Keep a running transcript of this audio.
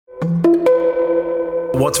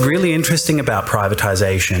what's really interesting about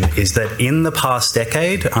privatisation is that in the past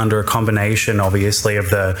decade, under a combination, obviously,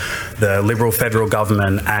 of the Liberal federal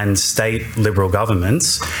government and state Liberal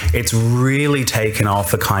governments, it's really taken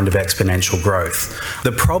off a kind of exponential growth.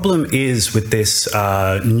 The problem is with this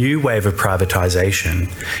new wave of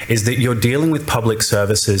privatisation is that you're dealing with public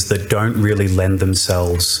services that don't really lend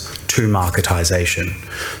themselves to marketisation.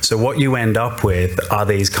 So what you end up with are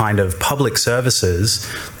these kind of public services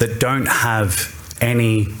that don't have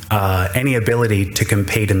any ability to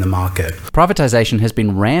compete in the market. Privatisation has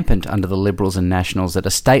been rampant under the Liberals and Nationals at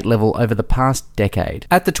a state level over the past decade.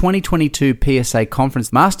 At the 2022 PSA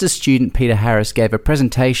conference, Masters student Peter Harris gave a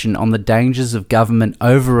presentation on the dangers of government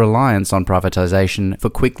over-reliance on privatisation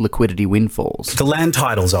for quick liquidity windfalls. The Land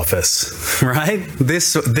Titles Office, right?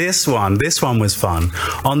 This one was fun.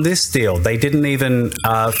 On this deal, they didn't even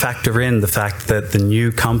factor in the fact that the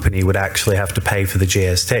new company would actually have to pay for the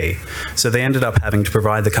GST. So they ended up having to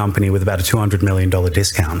provide the company with about a $200 million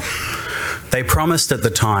discount. They promised at the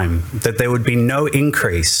time that there would be no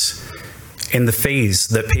increase in the fees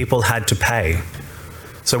that people had to pay.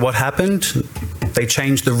 So what happened? They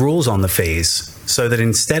changed the rules on the fees so that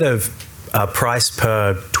instead of a price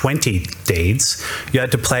per 20 deeds, you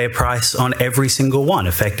had to pay a price on every single one,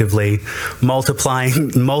 effectively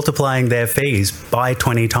multiplying their fees by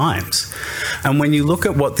 20 times. And when you look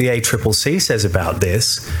at what the ACCC says about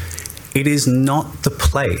this, it is not the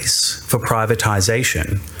place for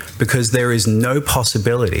privatisation because there is no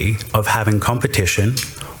possibility of having competition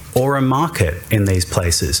or a market in these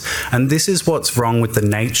places. And this is what's wrong with the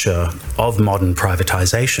nature of modern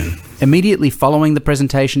privatisation. Immediately following the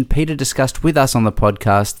presentation, Peter discussed with us on the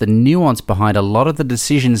podcast the nuance behind a lot of the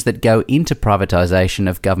decisions that go into privatisation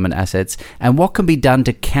of government assets and what can be done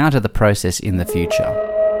to counter the process in the future.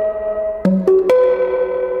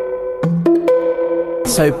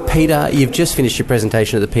 So, Peter, you've just finished your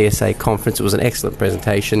presentation at the PSA conference. It was an excellent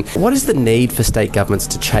presentation. What is the need for state governments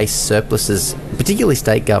to chase surpluses, particularly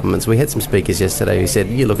state governments? We had some speakers yesterday who said,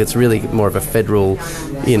 yeah, look, it's really more of a federal,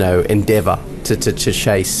 endeavour to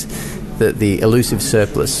chase the elusive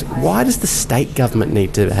surplus. Why does the state government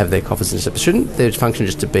need to have their coffers in surplus? Shouldn't their function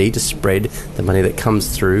just to spread the money that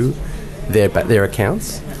comes through their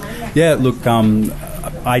accounts? Yeah, look,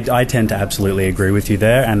 I tend to absolutely agree with you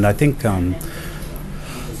there, and I think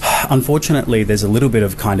unfortunately, there's a little bit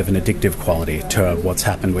of kind of an addictive quality to what's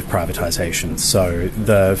happened with privatisation. So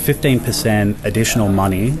the 15% additional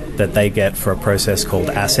money that they get for a process called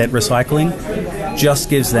asset recycling just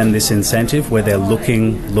gives them this incentive where they're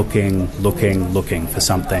looking for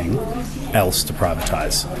something else to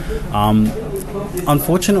privatise.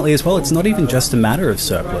 Unfortunately as well, it's not even just a matter of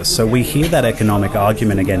surplus. So we hear that economic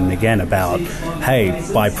argument again and again about, hey,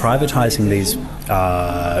 by privatising these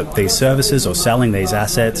services or selling these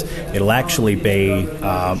assets, it'll actually be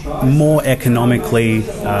more economically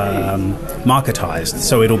marketised.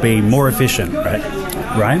 So it'll be more efficient,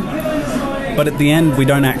 right? But at the end, we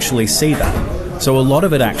don't actually see that. So a lot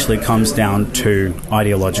of it actually comes down to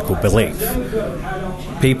ideological belief.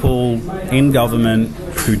 People in government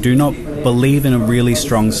who do not believe in a really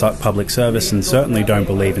strong public service and certainly don't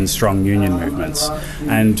believe in strong union movements.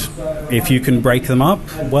 And if you can break them up,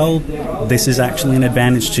 well, this is actually an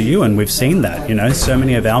advantage to you, and we've seen that. So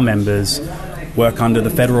many of our members work under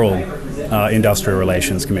the Federal Industrial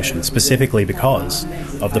Relations Commission, specifically because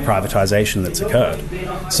of the privatisation that's occurred.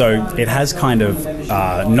 So it has kind of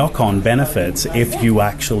knock-on benefits if you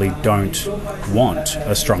actually don't want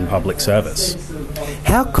a strong public service.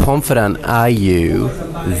 How confident are you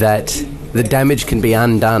that the damage can be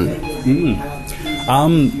undone?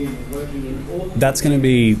 That's going to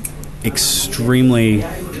be extremely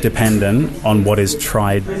dependent on what is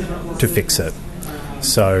tried to fix it.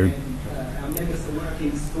 So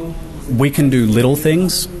we can do little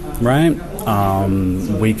things, right?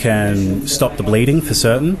 We can stop the bleeding for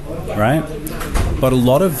certain, right? But a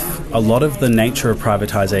lot of the nature of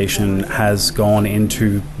privatisation has gone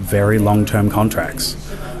into very long-term contracts.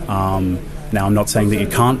 Now, I'm not saying that you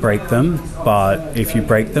can't break them, but if you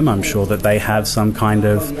break them, I'm sure that they have some kind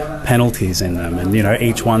of penalties in them. And,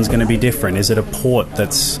 each one's going to be different. Is it a port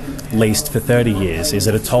that's leased for 30 years? Is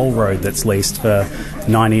it a toll road that's leased for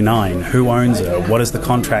 99? Who owns it? What does the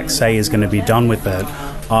contract say is going to be done with it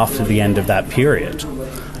after the end of that period?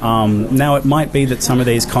 Now, it might be that some of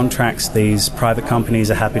these contracts, these private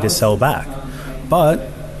companies are happy to sell back. But,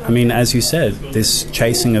 as you said, this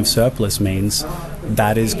chasing of surplus means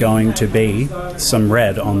that is going to be some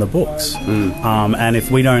red on the books. And if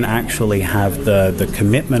we don't actually have the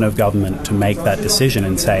commitment of government to make that decision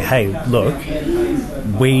and say, hey, look,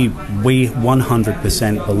 we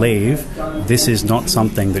 100% believe this is not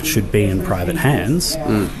something that should be in private hands,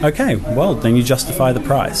 okay, well, then you justify the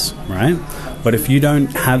price, right? But if you don't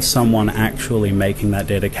have someone actually making that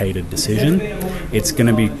dedicated decision, it's going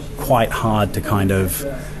to be quite hard to kind of,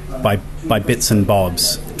 by bits and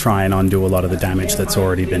bobs, try and undo a lot of the damage that's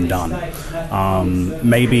already been done.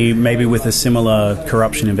 Maybe with a similar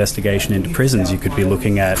corruption investigation into prisons, you could be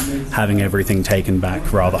looking at having everything taken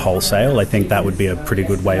back rather wholesale. I think that would be a pretty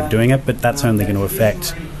good way of doing it, but that's only going to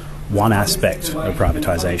affect one aspect of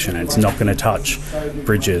privatisation. It's not going to touch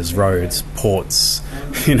bridges, roads, ports,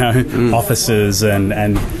 offices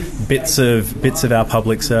and bits of our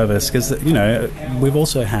public service, because we've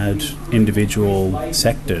also had individual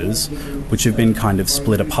sectors which have been kind of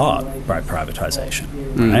split apart by privatisation,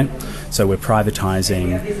 right? So we're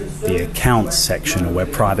privatising the accounts section, or we're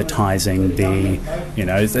privatising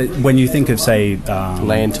when you think of, say,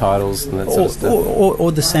 land titles and that sort of stuff.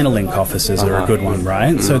 Or the Centrelink offices are a good one,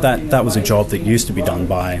 right? So that was a job that used to be done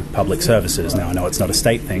by public services. Now, I know it's not a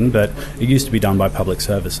state thing, but it used to be done by public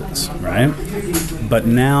services, right? But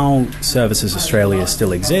now Services Australia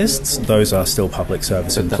still exists. Those are still public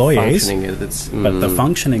service employees. But the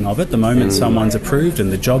functioning of it, the moment someone's approved,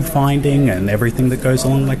 and the job finding and everything that goes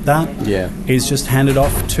along like that, is just handed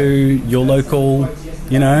off to your local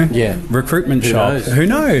recruitment shop. Who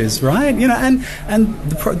knows, right? And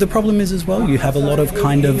the problem is as well, you have a lot of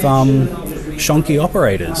kind of shonky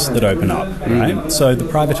operators that open up, right? So the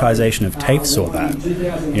privatisation of TAFE saw that.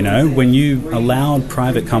 When you allowed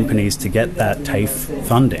private companies to get that TAFE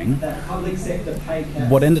funding,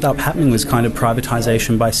 what ended up happening was kind of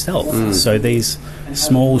privatisation by stealth. So these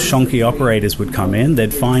small shonky operators would come in,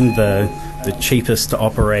 they'd find the cheapest to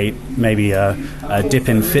operate, maybe a dip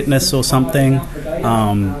in fitness or something.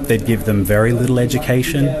 They'd give them very little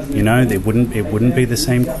education. It wouldn't be the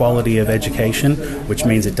same quality of education, which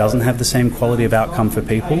means it doesn't have the same quality of outcome for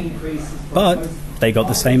people. But they got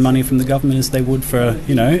the same money from the government as they would for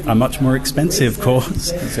a much more expensive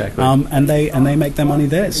course. Exactly. And they make their money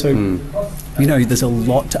there. So there's a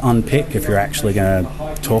lot to unpick if you're actually going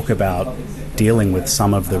to talk about dealing with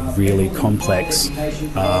some of the really complex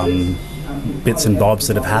bits and bobs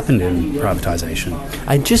that have happened in privatisation.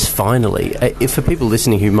 And just finally, if for people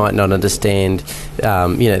listening who might not understand,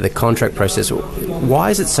 the contract process, why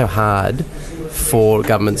is it so hard for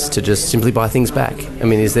governments to just simply buy things back? I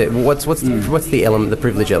mean, is there what's the element, the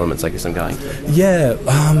privilege elements? I guess I'm going. Yeah.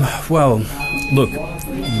 Well, look,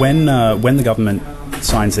 when the government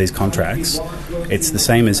signs these contracts, it's the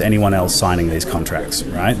same as anyone else signing these contracts,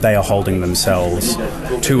 right? They are holding themselves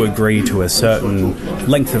to agree to a certain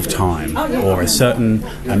length of time or a certain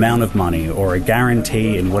amount of money or a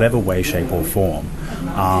guarantee in whatever way, shape or form.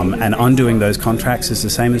 And undoing those contracts is the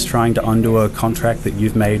same as trying to undo a contract that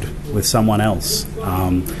you've made with someone else.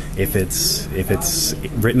 If it's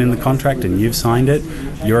written in the contract and you've signed it,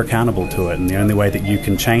 you're accountable to it, and the only way that you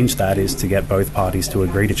can change that is to get both parties to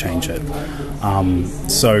agree to change it.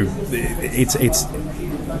 So it's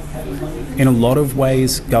in a lot of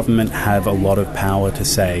ways, government have a lot of power to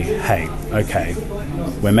say, hey, okay,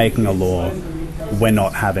 we're making a law, we're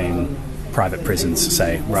not having private prisons,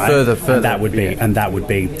 say, right? Further, and that would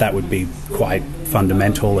be quite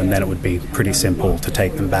fundamental, and then it would be pretty simple to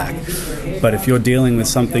take them back. But if you're dealing with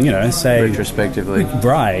something, say retrospectively,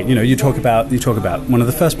 right? You talk about one of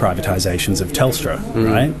the first privatizations of Telstra,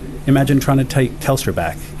 right? Imagine trying to take Telstra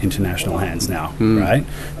back into national hands now, right?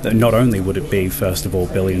 Not only would it be, first of all,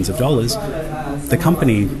 billions of dollars, the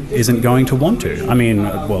company isn't going to want to. I mean,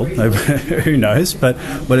 well, who knows? But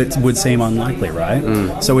it would seem unlikely,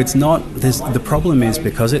 right? So it's not. The problem is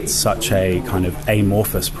because it's such a kind of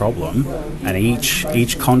amorphous problem, and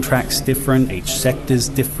each contract's different, each sector's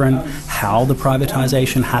different. How the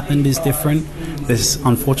privatization happened is different. There's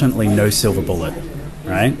unfortunately no silver bullet,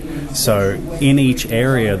 right? So in each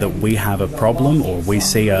area that we have a problem or we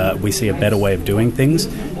see a better way of doing things,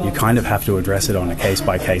 you kind of have to address it on a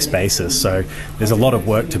case-by-case basis. So there's a lot of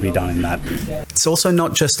work to be done in that. It's also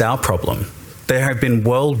not just our problem. There have been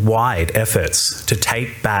worldwide efforts to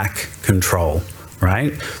take back control,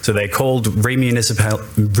 right? So they're called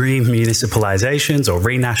remunicipalizations or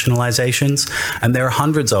renationalizations, and there are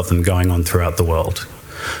hundreds of them going on throughout the world.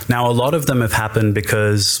 Now, a lot of them have happened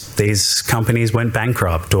because these companies went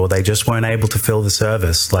bankrupt or they just weren't able to fill the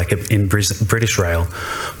service, like in British Rail.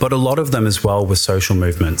 But a lot of them as well were social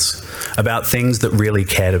movements about things that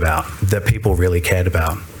people really cared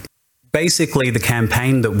about. Basically, the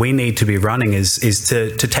campaign that we need to be running is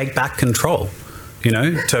to take back control,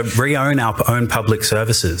 to re-own our own public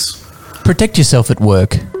services. Protect yourself at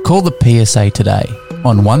work. Call the PSA today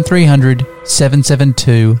on 1300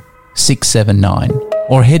 772 679.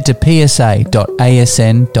 or head to psa.asn.au.